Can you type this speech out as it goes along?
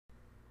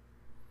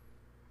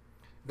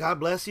God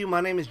bless you.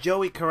 My name is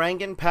Joey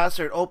CARANGAN,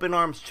 pastor at Open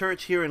Arms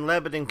Church here in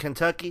Lebanon,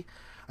 Kentucky.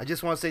 I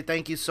just want to say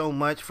thank you so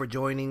much for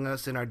joining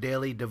us in our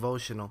daily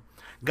devotional.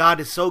 God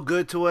is so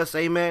good to us,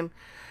 amen.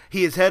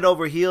 He is head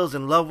over heels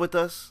in love with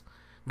us.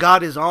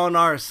 God is on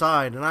our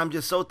side, and I'm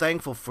just so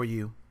thankful for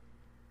you.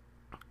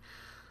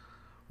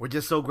 We're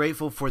just so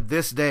grateful for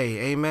this day,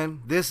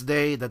 amen. This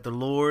day that the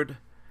Lord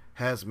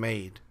has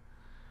made.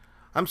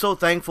 I'm so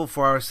thankful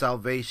for our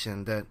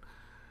salvation, that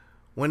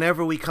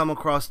whenever we come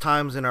across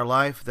times in our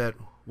life that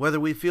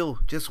whether we feel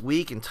just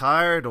weak and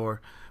tired,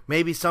 or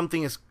maybe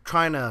something is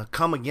trying to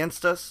come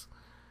against us,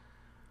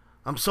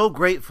 I'm so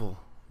grateful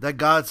that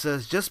God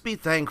says, just be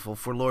thankful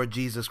for Lord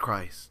Jesus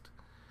Christ.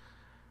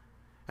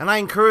 And I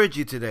encourage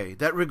you today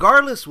that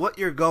regardless what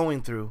you're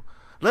going through,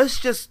 let's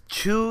just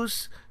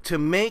choose to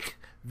make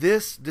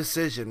this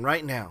decision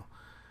right now,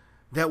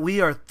 that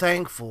we are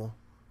thankful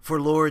for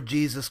Lord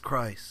Jesus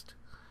Christ.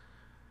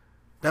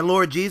 That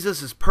Lord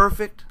Jesus is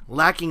perfect,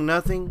 lacking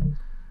nothing.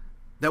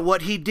 That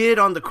what he did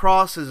on the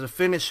cross is a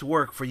finished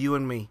work for you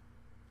and me.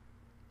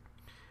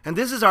 And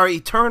this is our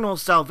eternal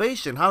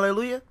salvation.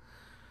 Hallelujah.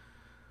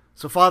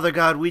 So Father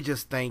God, we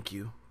just thank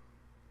you.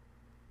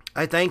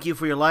 I thank you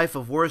for your life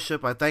of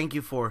worship. I thank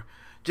you for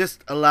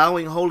just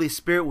allowing Holy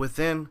Spirit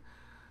within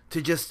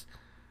to just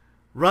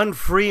run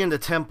free in the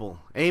temple.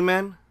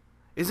 Amen.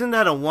 Isn't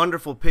that a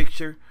wonderful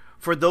picture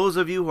for those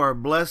of you who are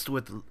blessed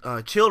with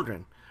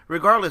children?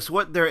 Regardless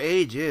what their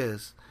age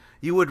is,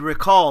 you would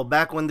recall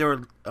back when they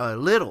were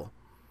little,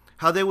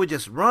 how they would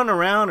just run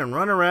around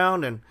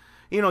and,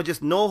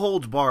 just no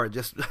holds barred,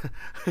 just,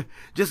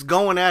 just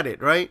going at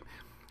it, right?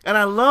 And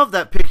I love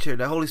that picture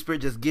that Holy Spirit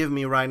just gave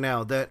me right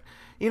now, that,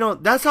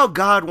 that's how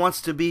God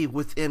wants to be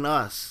within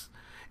us,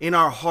 in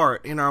our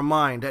heart, in our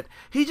mind, that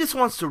he just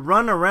wants to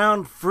run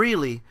around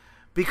freely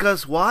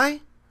because why?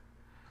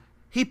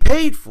 He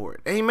paid for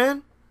it.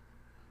 Amen.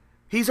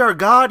 He's our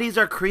God, he's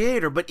our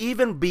creator, but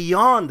even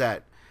beyond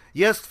that,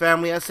 yes,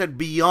 family, I said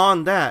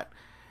beyond that,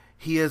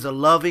 he is a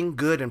loving,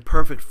 good, and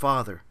perfect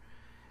Father,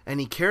 and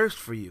he cares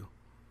for you.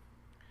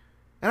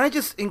 And I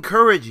just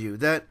encourage you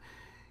that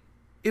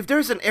if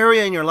there's an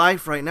area in your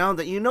life right now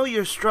that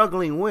you're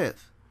struggling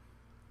with,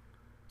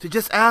 to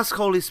just ask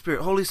Holy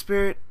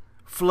Spirit,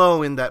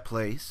 flow in that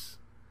place.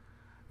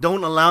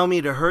 Don't allow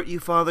me to hurt you,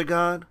 Father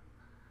God.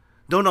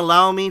 Don't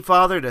allow me,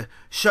 Father, to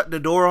shut the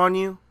door on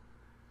you.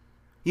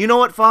 You know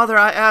what, Father?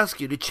 I ask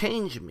you to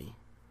change me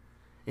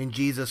in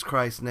Jesus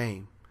Christ's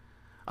name.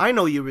 I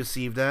know you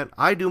received that.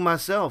 I do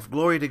myself.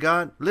 Glory to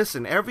God.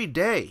 Listen, every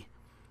day,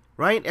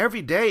 right?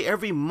 Every day,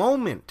 every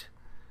moment,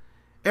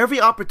 every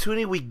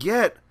opportunity we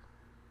get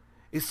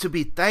is to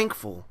be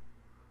thankful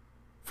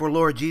for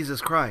Lord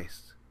Jesus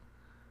Christ.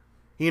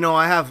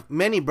 I have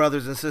many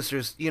brothers and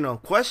sisters,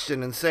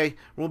 question and say,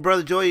 well,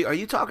 Brother Joey, are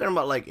you talking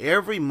about like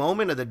every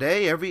moment of the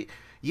day?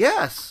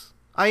 Yes,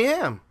 I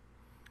am.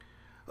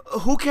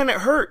 Who can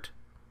it hurt?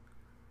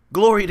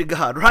 Glory to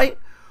God, right?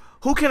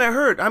 Who can it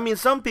hurt? I mean,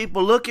 some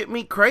people look at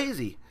me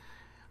crazy.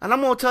 And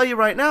I'm going to tell you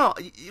right now,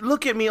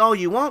 look at me all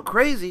you want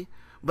crazy,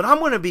 but I'm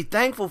going to be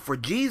thankful for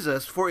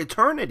Jesus for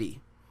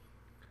eternity.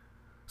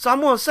 So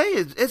I'm going to say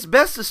it's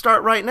best to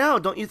start right now,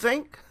 don't you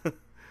think?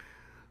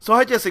 So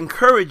I just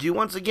encourage you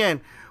once again,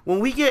 when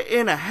we get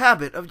in a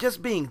habit of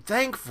just being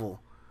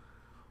thankful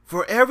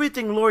for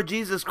everything Lord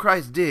Jesus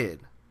Christ did,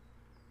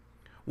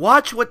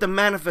 watch what the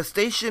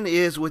manifestation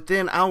is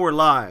within our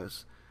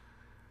lives.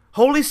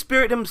 Holy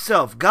Spirit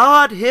himself,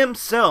 God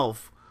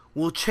himself,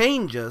 will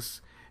change us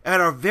at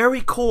our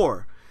very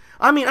core.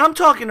 I mean, I'm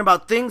talking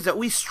about things that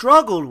we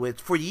struggled with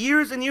for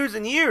years and years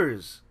and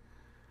years.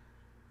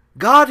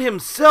 God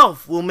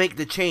himself will make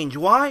the change.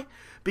 Why?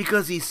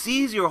 Because he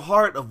sees your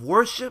heart of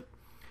worship.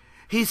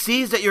 He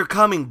sees that you're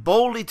coming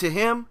boldly to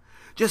him,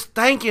 just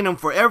thanking him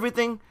for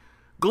everything.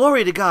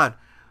 Glory to God.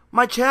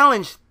 My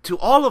challenge to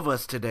all of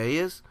us today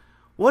is,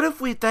 what if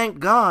we thank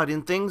God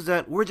in things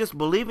that we're just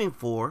believing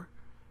for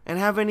and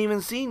haven't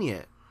even seen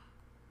yet?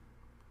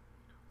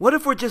 What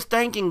if we're just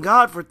thanking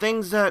God for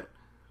things that,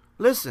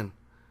 listen,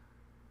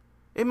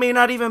 it may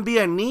not even be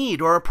a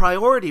need or a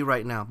priority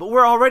right now, but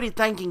we're already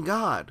thanking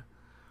God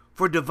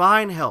for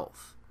divine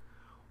health.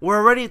 We're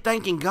already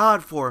thanking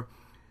God for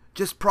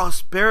just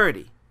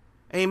prosperity.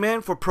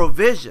 Amen. For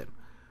provision.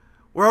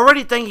 We're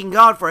already thanking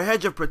God for a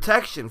hedge of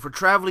protection, for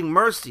traveling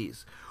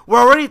mercies. We're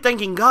already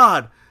thanking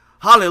God,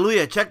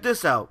 hallelujah, check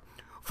this out,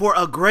 for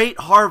a great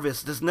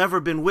harvest that's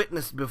never been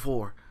witnessed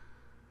before.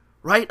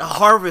 Right? A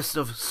harvest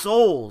of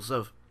souls,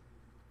 of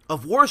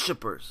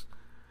worshipers.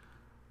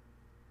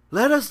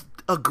 Let us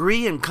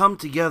agree and come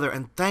together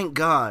and thank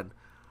God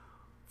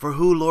for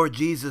who Lord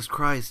Jesus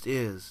Christ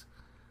is.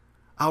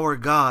 Our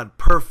God,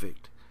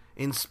 perfect.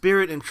 In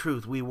spirit and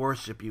truth, we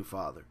worship you,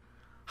 Father.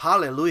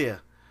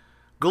 Hallelujah.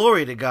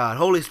 Glory to God.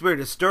 Holy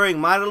Spirit is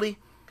stirring mightily.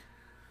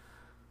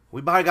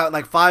 We probably got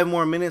like 5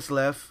 more minutes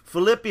left.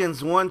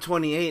 Philippians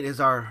 1:28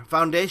 is our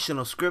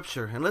foundational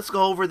scripture. And let's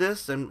go over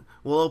this and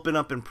we'll open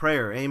up in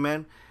prayer.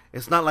 Amen.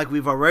 It's not like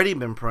we've already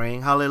been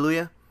praying.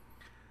 Hallelujah.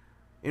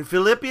 In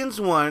Philippians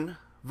 1,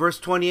 verse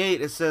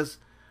 28, it says,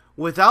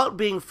 without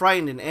being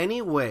frightened in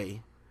any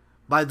way,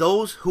 by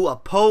those who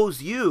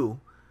oppose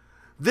you,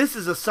 this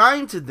is a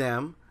sign to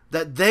them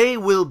that they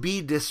will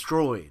be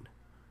destroyed,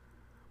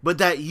 but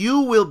that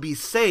you will be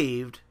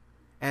saved,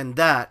 and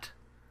that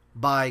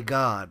by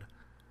God.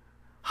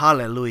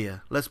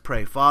 Hallelujah. Let's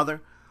pray.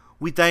 Father,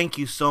 we thank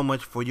you so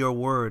much for your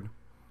word.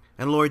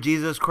 And Lord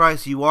Jesus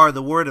Christ, you are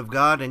the word of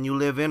God and you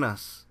live in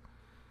us.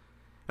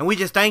 And we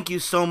just thank you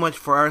so much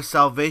for our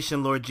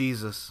salvation, Lord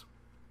Jesus.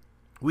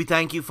 We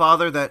thank you,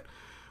 Father, that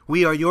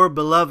we are your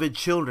beloved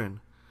children.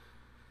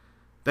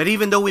 That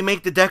even though we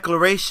make the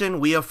declaration,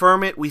 we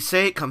affirm it, we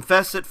say it,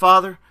 confess it,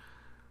 Father,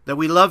 that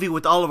we love you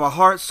with all of our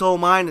heart, soul,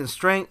 mind, and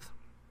strength.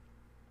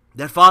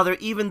 That, Father,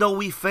 even though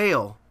we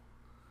fail,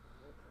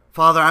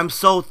 Father, I'm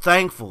so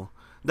thankful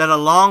that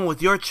along with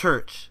your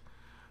church,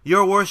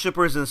 your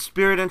worshipers in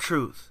spirit and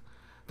truth,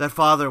 that,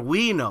 Father,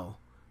 we know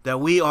that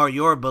we are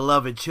your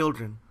beloved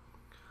children.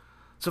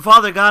 So,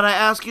 Father God, I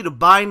ask you to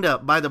bind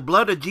up, by the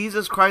blood of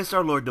Jesus Christ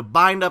our Lord, to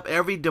bind up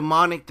every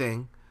demonic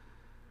thing.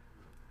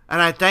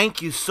 And I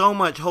thank you so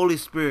much, Holy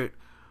Spirit.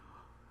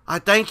 I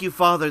thank you,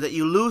 Father, that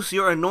you loose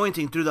your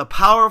anointing through the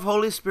power of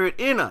Holy Spirit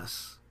in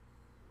us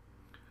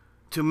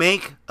to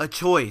make a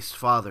choice,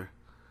 Father.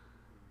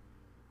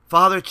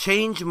 Father,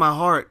 change my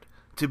heart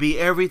to be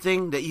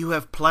everything that you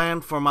have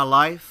planned for my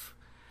life.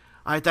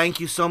 I thank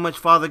you so much,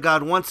 Father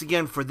God, once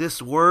again for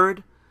this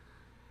word.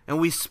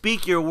 And we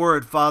speak your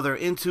word, Father,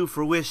 into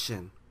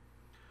fruition.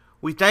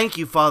 We thank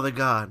you, Father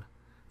God,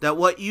 that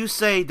what you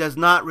say does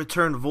not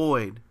return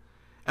void.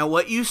 And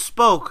what you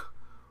spoke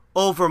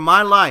over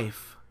my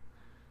life,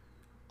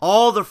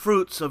 all the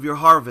fruits of your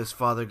harvest,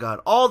 Father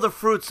God, all the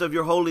fruits of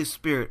your Holy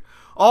Spirit,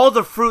 all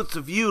the fruits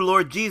of you,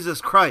 Lord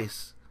Jesus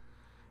Christ,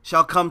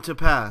 shall come to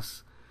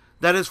pass.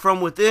 That is from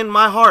within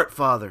my heart,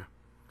 Father,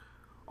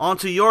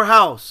 onto your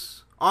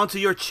house, onto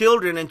your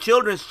children and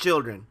children's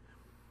children,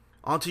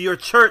 onto your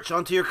church,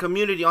 onto your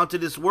community, onto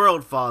this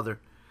world, Father,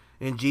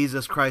 in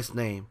Jesus Christ's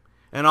name.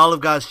 And all of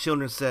God's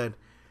children said,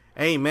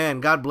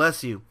 amen. God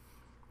bless you.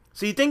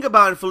 So you think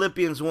about in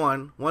Philippians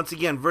 1, once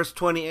again, verse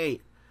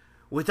 28,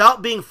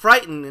 without being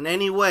frightened in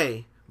any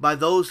way by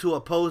those who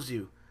oppose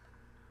you.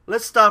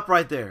 Let's stop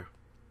right there.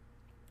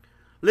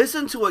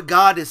 Listen to what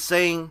God is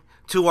saying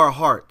to our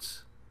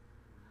hearts.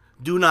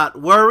 Do not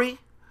worry.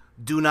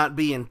 Do not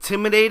be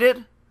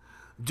intimidated.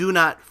 Do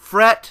not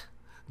fret.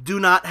 Do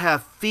not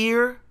have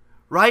fear,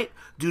 right?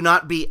 Do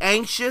not be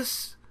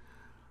anxious.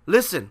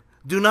 Listen,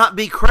 do not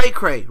be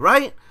cray-cray,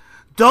 right?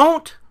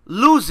 Don't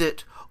lose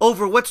it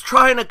over what's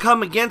trying to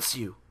come against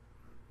you.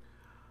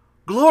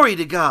 Glory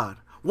to God.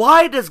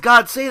 Why does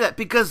God say that?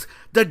 Because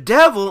the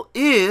devil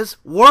is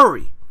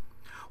worry.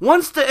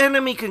 Once the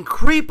enemy can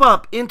creep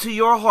up into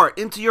your heart,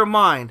 into your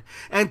mind,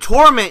 and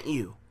torment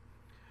you,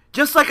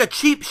 just like a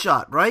cheap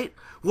shot, right?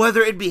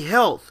 Whether it be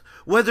health,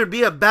 whether it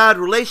be a bad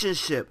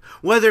relationship,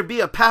 whether it be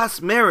a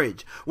past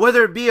marriage,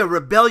 whether it be a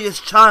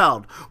rebellious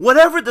child,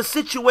 whatever the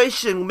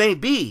situation may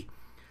be,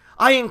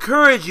 I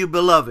encourage you,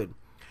 beloved,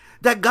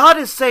 that God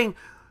is saying,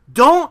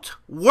 don't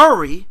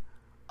worry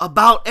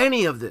about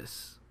any of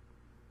this.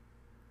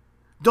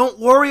 Don't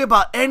worry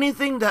about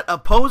anything that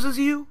opposes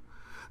you.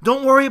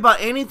 Don't worry about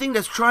anything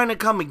that's trying to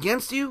come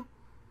against you.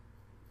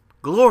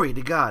 Glory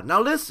to God. Now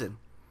listen,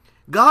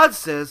 God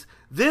says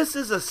this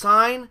is a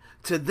sign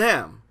to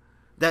them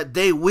that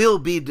they will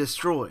be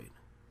destroyed.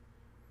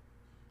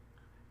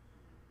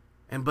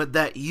 But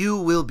that you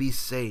will be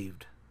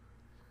saved.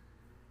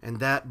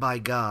 And that by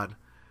God.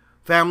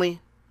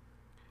 Family,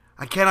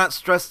 I cannot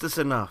stress this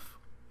enough.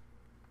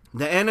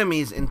 The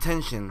enemy's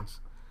intentions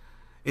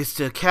is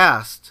to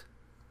cast.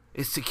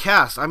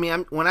 I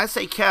mean, when I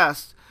say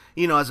cast,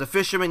 as a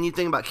fisherman, you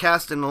think about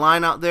casting the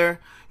line out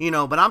there,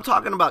 but I'm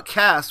talking about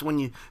cast when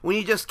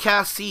you just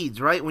cast seeds,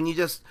 right? When you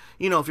just,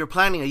 if you're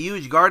planting a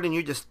huge garden,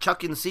 you're just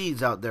chucking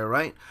seeds out there,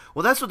 right?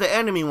 Well, that's what the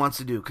enemy wants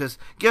to do, because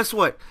guess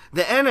what?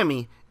 The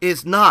enemy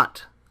is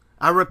not,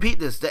 I repeat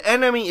this, the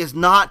enemy is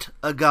not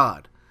a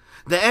God.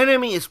 The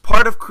enemy is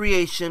part of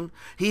creation.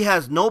 He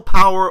has no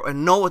power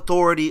and no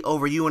authority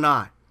over you and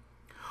I.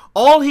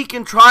 All he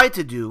can try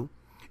to do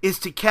is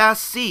to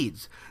cast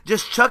seeds,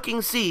 just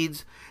chucking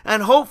seeds,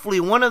 and hopefully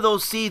one of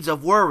those seeds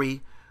of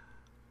worry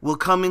will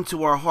come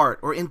into our heart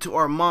or into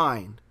our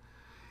mind.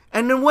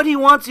 And then what he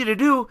wants you to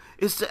do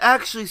is to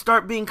actually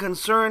start being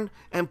concerned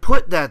and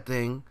put that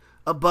thing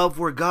above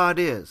where God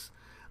is.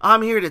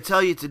 I'm here to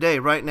tell you today,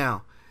 right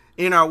now,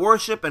 in our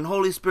worship and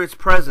Holy Spirit's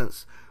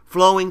presence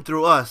flowing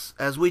through us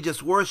as we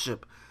just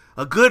worship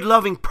a good,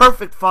 loving,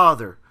 perfect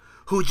Father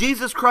who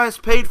Jesus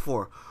Christ paid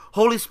for,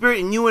 Holy Spirit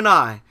and you and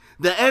I,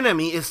 the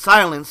enemy is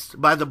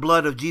silenced by the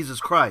blood of Jesus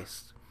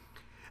Christ.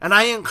 And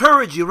I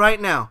encourage you right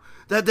now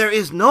that there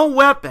is no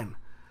weapon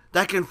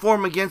that can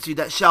form against you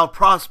that shall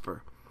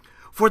prosper.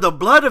 For the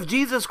blood of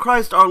Jesus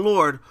Christ our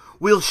Lord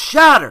will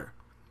shatter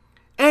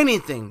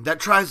anything that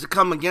tries to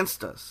come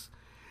against us.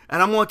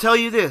 And I'm going to tell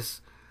you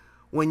this,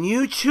 when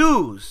you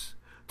choose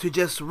to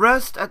just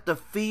rest at the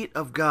feet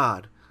of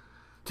God,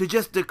 to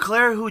just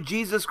declare who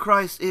Jesus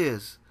Christ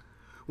is,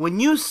 when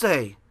you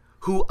say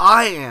who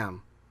I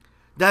am,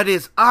 that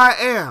is, I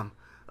am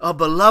a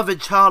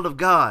beloved child of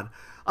God,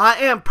 I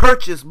am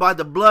purchased by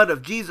the blood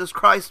of Jesus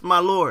Christ, my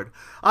Lord.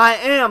 I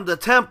am the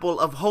temple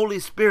of Holy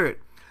Spirit.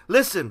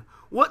 Listen,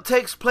 what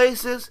takes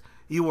place is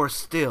you are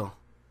still,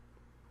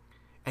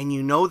 and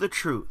you know the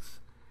truth.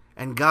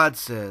 And God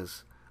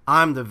says,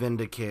 I'm the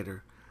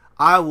vindicator.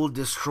 I will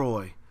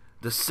destroy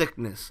the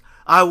sickness.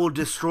 I will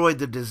destroy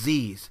the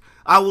disease.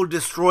 I will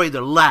destroy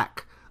the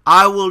lack.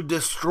 I will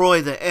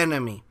destroy the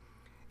enemy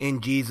in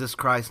Jesus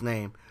Christ's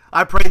name.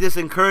 I pray this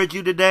encourage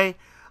you today.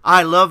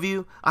 I love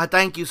you. I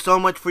thank you so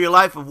much for your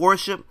life of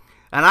worship.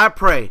 And I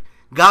pray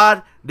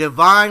God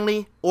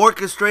divinely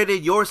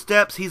orchestrated your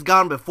steps. He's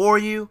gone before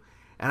you.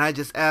 And I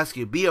just ask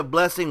you, be a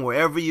blessing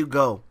wherever you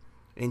go.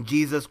 In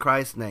Jesus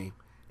Christ's name,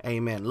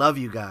 amen. Love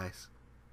you guys.